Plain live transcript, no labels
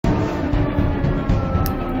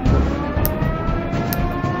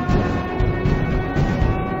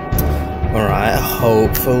Alright,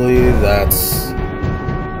 hopefully that's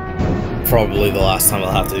probably the last time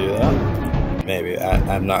I'll have to do that. Maybe,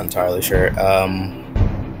 I'm not entirely sure.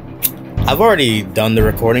 I've already done the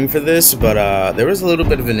recording for this, but there was a little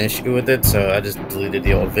bit of an issue with it, so I just deleted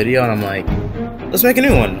the old video, and I'm like, let's make a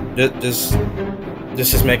new one. Just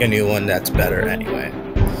make a new one that's better anyway.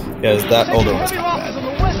 Because that older one's kind of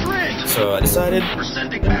bad. So I decided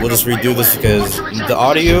we'll just redo this because the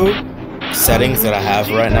audio settings that I have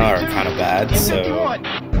right now are kind of bad, so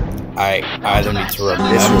I either need to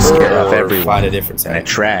remember or find a different setting. And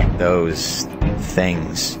attract those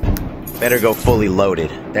things. Better go fully loaded.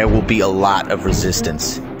 There will be a lot of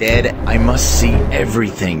resistance. Dead, I must see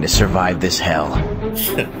everything to survive this hell.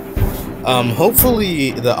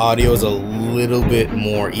 Hopefully the audio is a little bit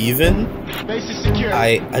more even.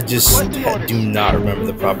 I just do not remember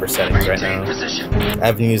the proper settings right now. I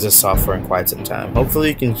haven't used this software in quite some time. Hopefully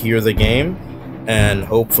you can hear the game, and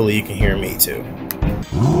hopefully you can hear me too.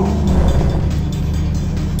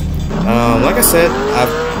 Like I said,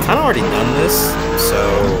 I've kind of already done this, so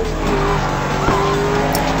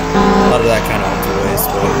a lot of that kind of went to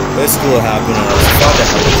waste, but basically what happened was I fought the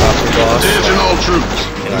helicopter boss. Attention all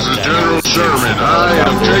troops, this is General Sherman. I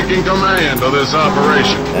am taking command of this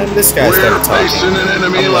operation. And this guy started talking. We're facing an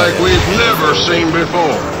enemy like we've never seen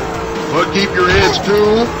before. But keep your heads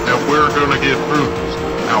cool, and we're gonna get through this.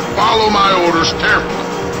 Now follow my orders carefully.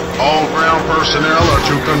 All ground personnel are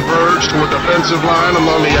to converge to a defensive line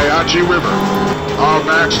along the Ayachi River. Our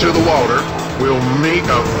backs to the water. We'll make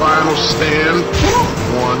a final stand in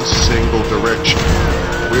one single direction.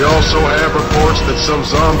 We also have reports that some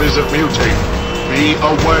zombies have mutated. Be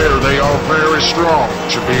aware they are very strong.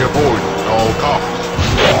 Should be avoided at all costs.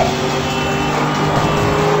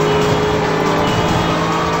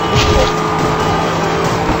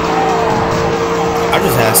 I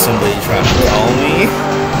just had somebody try to call me,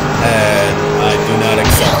 and I do not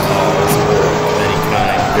accept calls of any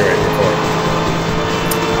kind during recording.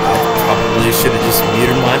 Probably should have just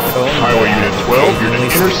muted my phone. Highway Unit 12, you're to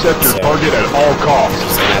intercept your target at all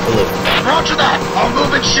costs. Roger that. I'll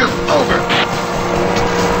move and shoot. Over.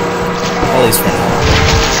 At least for now.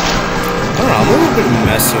 I don't know, I'm a little bit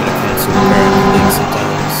messy when it comes to preparing things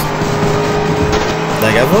sometimes.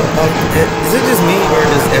 Like, is it just me, or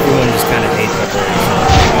does everyone just kind of hate preparation?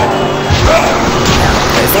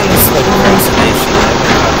 It's not necessarily procrastination. I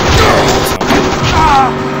think I'm preparing for something.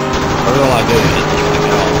 I don't like doing it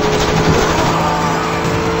at all.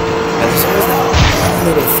 There's always that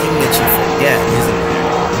little thing that you forget, isn't there?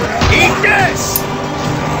 Eat this!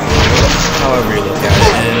 However you look at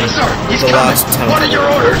it, and the last time I did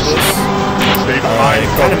this, I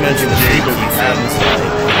kind of mentioned a few key things.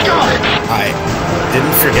 I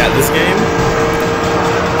didn't forget this game.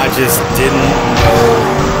 I just didn't know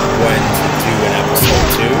when to do an episode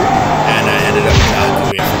 2, and I ended up not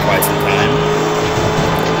doing it for quite some time.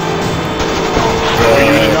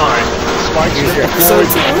 Episode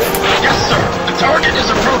 2? Yes, sir. The target is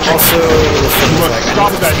approaching. Also, you must stop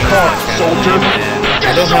that car, soldier. I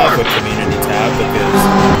don't have a community tab because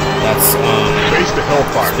that's face the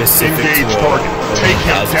hellfire. Specific Engage to target. Take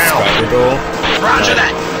him down. Goal. Roger that.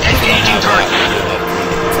 Engaging target.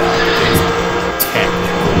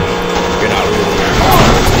 Technically, you're not really.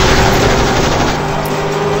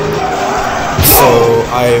 So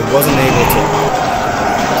I wasn't able to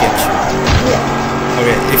get you.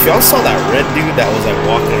 Okay, if y'all saw that red dude that was like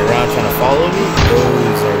walking around trying to follow me,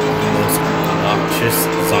 those are the most obnoxious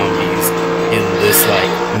zombies in this like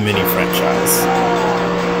mini franchise.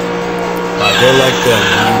 They're like the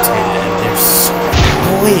mutated, and they're so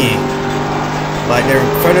annoying. Like, they're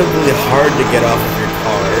incredibly hard to get off of your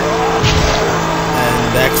car, and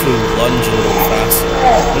they actually lunge a little faster.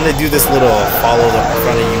 Then they do this little follow the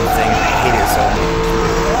front of you thing, and I hate it so much.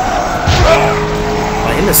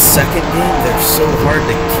 Like, in the second game, they're so hard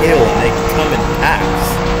to kill, and they come in packs.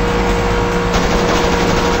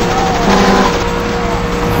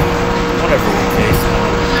 Whatever the case,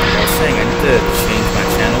 I was saying I need to change my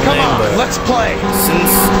channel name, but let's play.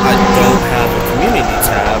 Since I don't have a community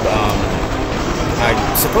tab, I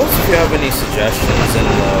suppose if you have any suggestions in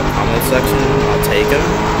the comment section, I'll take them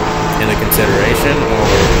into consideration. Or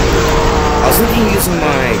I was thinking using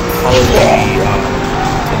my Call of Duty,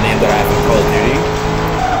 the name that I have in Call of Duty.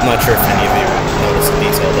 I'm not sure if any of you noticed a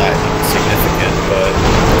detail that significant, but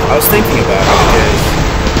I was thinking about it because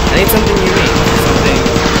I need something unique, something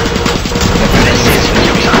that kind of needs to be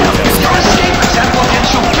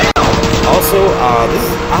also,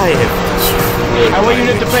 I have Highway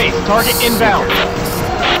unit to base, target inbound.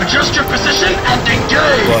 Adjust your position and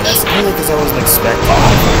engage! Well, that's only because I wasn't expecting it.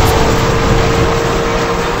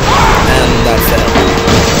 And that's it.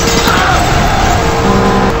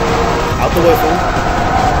 Out the way, fool.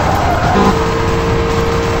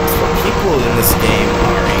 People in this game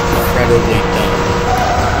are incredibly dumb.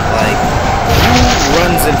 Like, who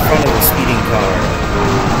runs in front of a speeding car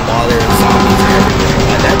while there's zombies everywhere?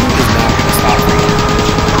 Like, that dude is not gonna stop me.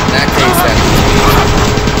 In that case, that dude's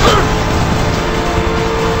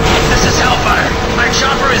This is Hellfire. My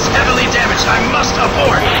chopper is heavily damaged. I must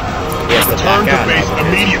abort. yes, the Turn to back base out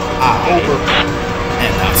immediately. Over.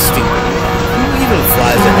 and not stupid. Who even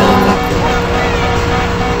flies a helicopter?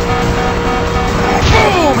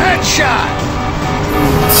 Boom! Headshot!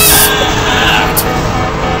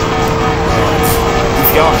 If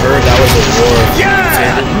y'all heard that was a war of Yeah!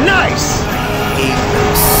 Putin, Nice! I hate them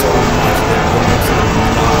so much. They're the most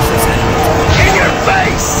obnoxious enemies. In your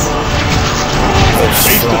face! They're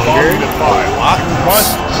Face the bomb stronger, to a fire. lot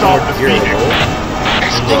Must stop the more speeding. durable,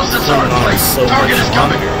 Explosives are in and place. so Target much is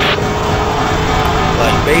coming. longer.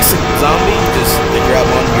 Like basic zombie, just they grab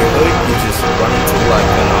onto your hood, you just run into like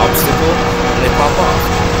an obstacle, and they pop off.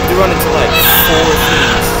 You run into like 4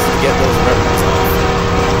 things to get those weapons off.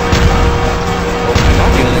 Oh, am I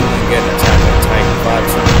the only one getting attacked by Titan vibes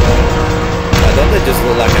from that? Don't they just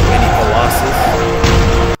look like a mini Colossus?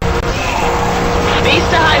 Base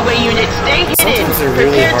to highway unit, stay hidden. Sometimes they're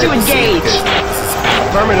really Prepare hard to to see engage. because this is kind of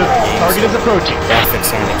Affirmative. a game, Target so is approaching. graphics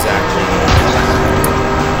aren't exactly,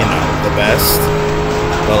 you know, the best.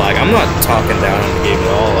 But like, I'm not talking down on the game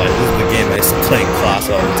at all. Like, this is the game I used to play in class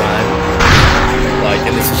all the time. Like,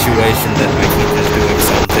 in a situation that my teacher's doing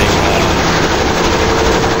something,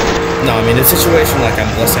 no, I mean, in a situation like,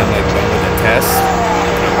 let's say I'm like done with a test,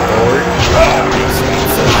 and I'm bored,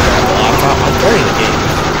 so I'm playing the game.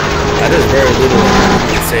 That is very little you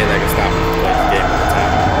can say that I can stop me from playing the game all the time.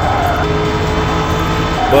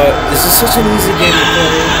 But this is such an easy game to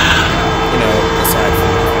play, you know, aside from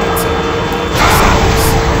the concept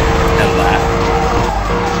and that.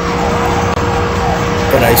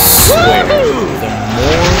 But I swear, the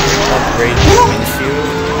more you upgrade the windshield,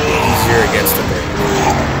 the easier it gets to break.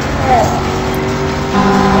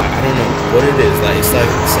 I don't know what it is. Like, it's like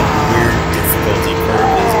some weird difficulty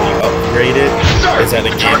curve is when you upgrade it. Sir, Is that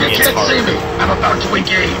the game target gets can't see harder. me. I'm about to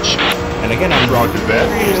engage. And again, I'm Roger that.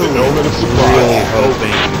 Use the element of really surprise.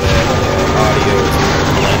 hoping that audio is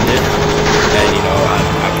blended, and you know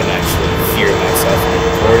I can actually hear myself in the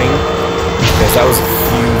recording, because that was a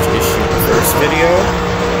huge issue in the first video,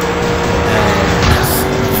 and just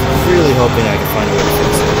really hoping I can find a way to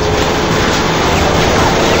fix it.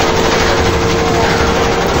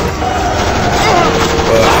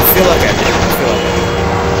 But I feel like I did.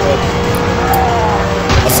 But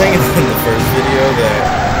I was saying in the first video that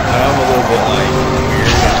I'm a little bit like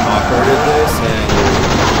weird and awkward at this, and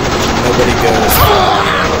nobody goes,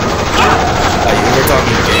 like when we're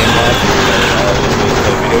talking game life, when we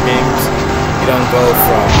play video games, you don't go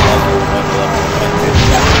from level 1 to level 1 to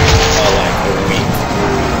like a week,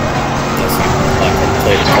 unless you like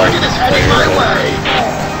play the Target is heading my way.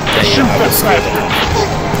 then you have a skill to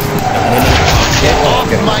and then Get off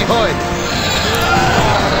my hood!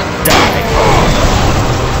 die.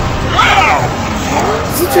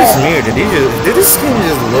 Is it just me, or did this game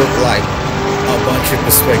just look like a bunch of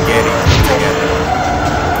spaghetti put together?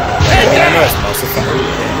 Like, I mean, I know it's muscle fiber. I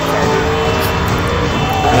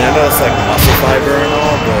mean, I know it's like muscle fiber and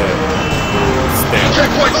all, but still.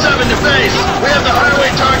 Checkpoint 7 to base. We have the highway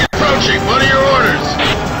target approaching. What are your orders?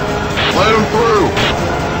 Let him through.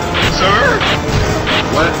 Sir?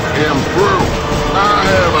 Let him through. I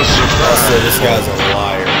have a surprise. Also, this guy's a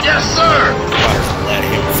liar. Yes, sir. Why just let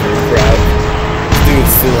him through, crowd? Dude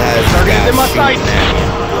still has Target guys is in my shooting sights. at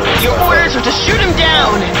him. Your orders are to shoot him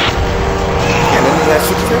down. And then that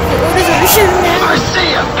shit orders are to shoot him I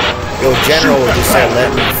see him. Yo, General just said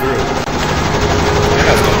let me through.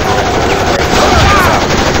 That guy's gonna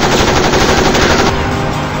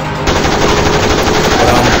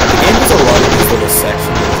But the game has a lot of these little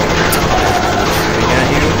sections that are shooting at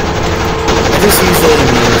you. This usually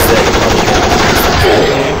means that you're probably going to lose the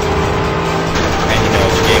game. And you know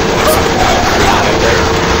the game wants to be out there.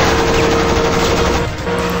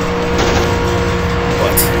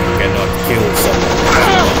 But you cannot kill someone.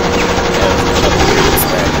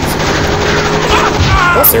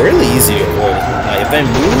 Plus, they're really easy to avoid. Like, if they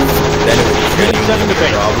move, then it would be Unit 7 to a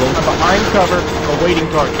base. problem. I'm behind cover, awaiting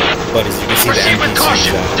target. But as you can see, the Proceed with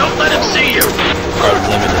caution. NPCs Don't let him see you. are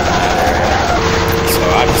limited in that area. So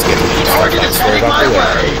I just get to do stuff Target like is straight heading up my the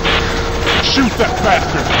way. way. Shoot that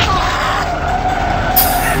bastard.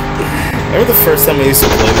 Remember the first time I used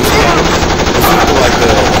to play this game? It was like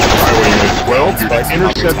the Unit 12, you're to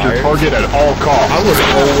intercept your target at all costs. I was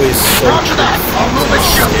always so Roger that. I'll move and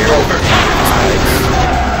shoot. Over.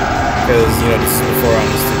 because, you know, this is before I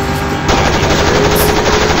understood that you could buy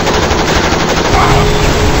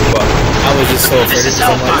was just so afraid This is because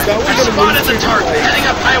I'm like, Hellfire. we're I've gonna spotted move the target, heading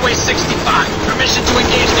up Highway 65. Permission to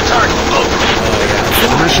engage the target. Over. Oh yeah.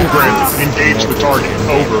 Permission granted. Engage the target.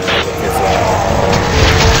 Over.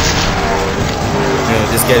 You know,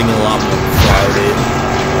 just getting a lot more crowded, a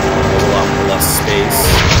lot more less space.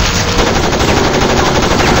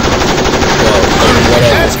 Well,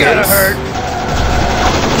 whatever. That's gotta hurt.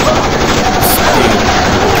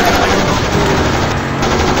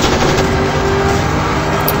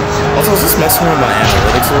 Also, is this messing with my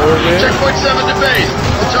analytics a little bit? Checkpoint 7 to base.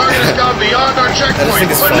 The target has gone beyond our checkpoint, think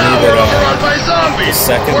it's but funny now that, we're overrun by The zombies.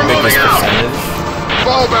 second We're moving biggest out. percentage.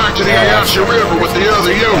 Fall back to the Ayasha River with the other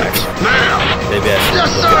units. Now. Maybe I should Yes,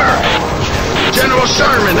 look sir. at General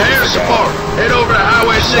Sherman, the air support. Head over to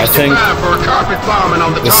Highway 65 for a carpet bombing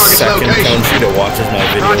on the the target's second location. country that watches my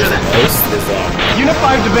videos Roger the that. most is Unit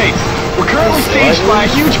 5 to base. We're currently staged by a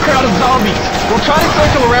huge crowd of zombies. We'll try to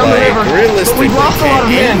circle around the river, but we've lost a lot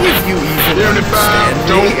of men. You even Unit 5, understand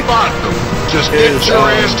don't me? fight them. Just get Is, your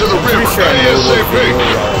ass to the I'm pretty river sure I know what ASAP. video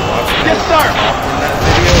y'all are watching Yes, sir. in that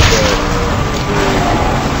video, but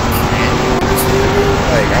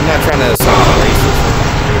like I'm not trying to sound racist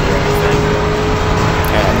or anything.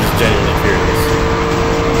 I'm just genuinely curious.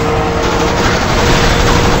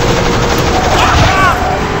 I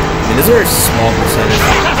mean, there's a very small percentage of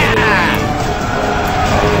Italy,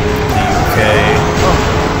 the UK.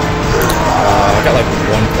 I got like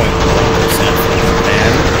 1.1% from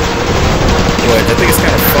Japan. Which I think it's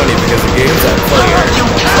kind of funny because the games I play are You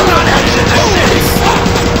cannot exit the city. I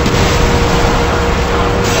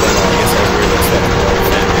don't know, I guess I really expect a lot of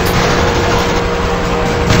families.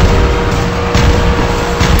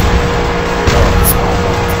 Oh, this one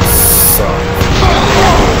sucks.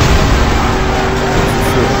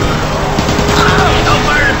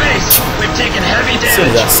 Hellfire to base. We've taken heavy As soon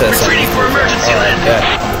as that damage. says something, Retreating for emergency landing. yeah,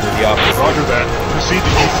 I'm gonna do the opposite. Roger that. Proceed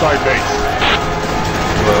to east side base.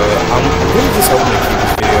 I'm really just hoping to keep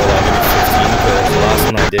this video like maybe 15 because the last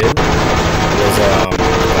one I did was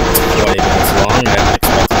 20 minutes long. I didn't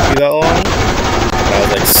expect it to be that long. I was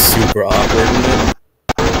like super awkward in it.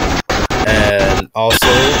 And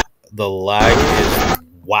also, the lag is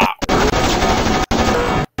wow.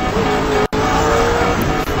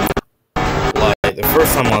 Like, the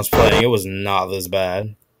first time I was playing, it was not this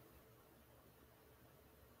bad.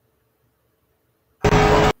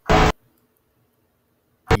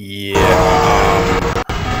 Yeah, I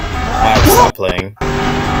have to stop playing.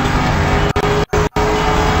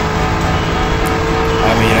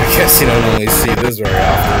 I mean, I guess you don't only see this very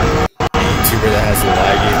often. A YouTuber that has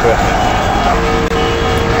laggy equipment.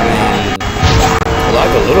 I mean, I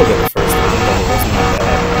lagged a little bit at first, but it wasn't that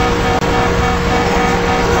bad.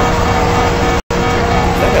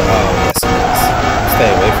 Is that a, oh, yes it is. Stay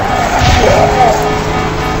away from me.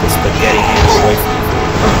 The spaghetti hands away from me.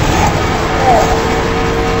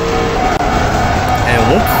 And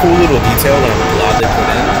one cool little detail that I'm glad they put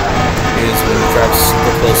in is when you drive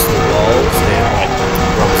super close to the walls and like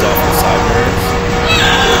rubs off the side mirrors. Like,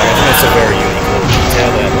 I think that's a very unique little detail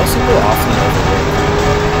that most people often overlook.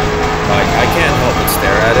 Like, I can't help but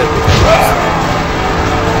stare at it because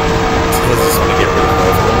I just want to get rid of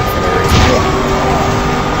both of them for no reason.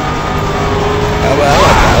 I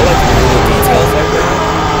like little details like that.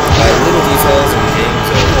 Like little details in games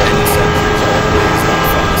of any centuries are always not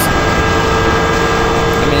fun to see.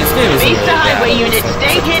 I mean, this game isn't Base really to bad, highway it's unit, like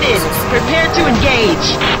stay hidden. Prepare to engage.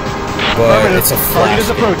 But it's a Target flash is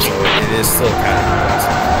game, approaching. so it is still kind of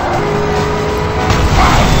impressive.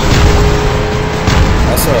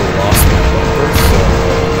 Also, I lost my bumper, so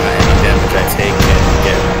any damage I take can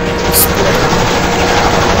get spread.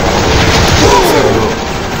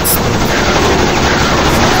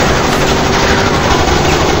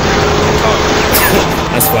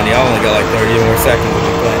 That's funny, I only got like 30 more seconds of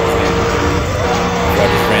me playing this game. I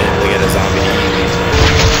just randomly get a zombie to eat me.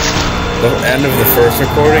 The end of the first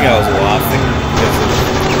recording, I was laughing because of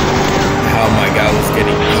how my guy was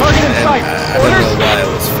getting eaten, Target in and sight. I don't know why it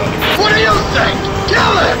was funny. What do you think?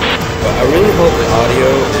 Kill him! But I really hope the audio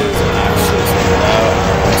is actually sorted out.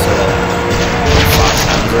 I said it like 5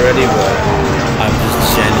 times already, but I'm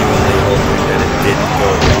just genuinely hoping that it didn't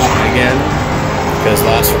go wrong again. Because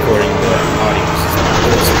last recording, the audio was just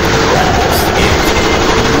horrendous. The game was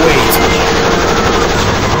way too long.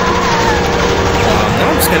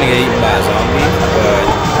 Now I'm just gonna get eaten by a zombie, but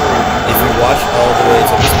if you watch all the way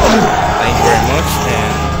to this point, thank you very much,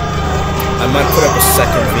 and I might put up a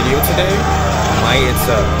second video today. It's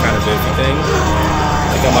a kind of iffy thing.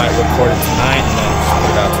 Like I might record it tonight and then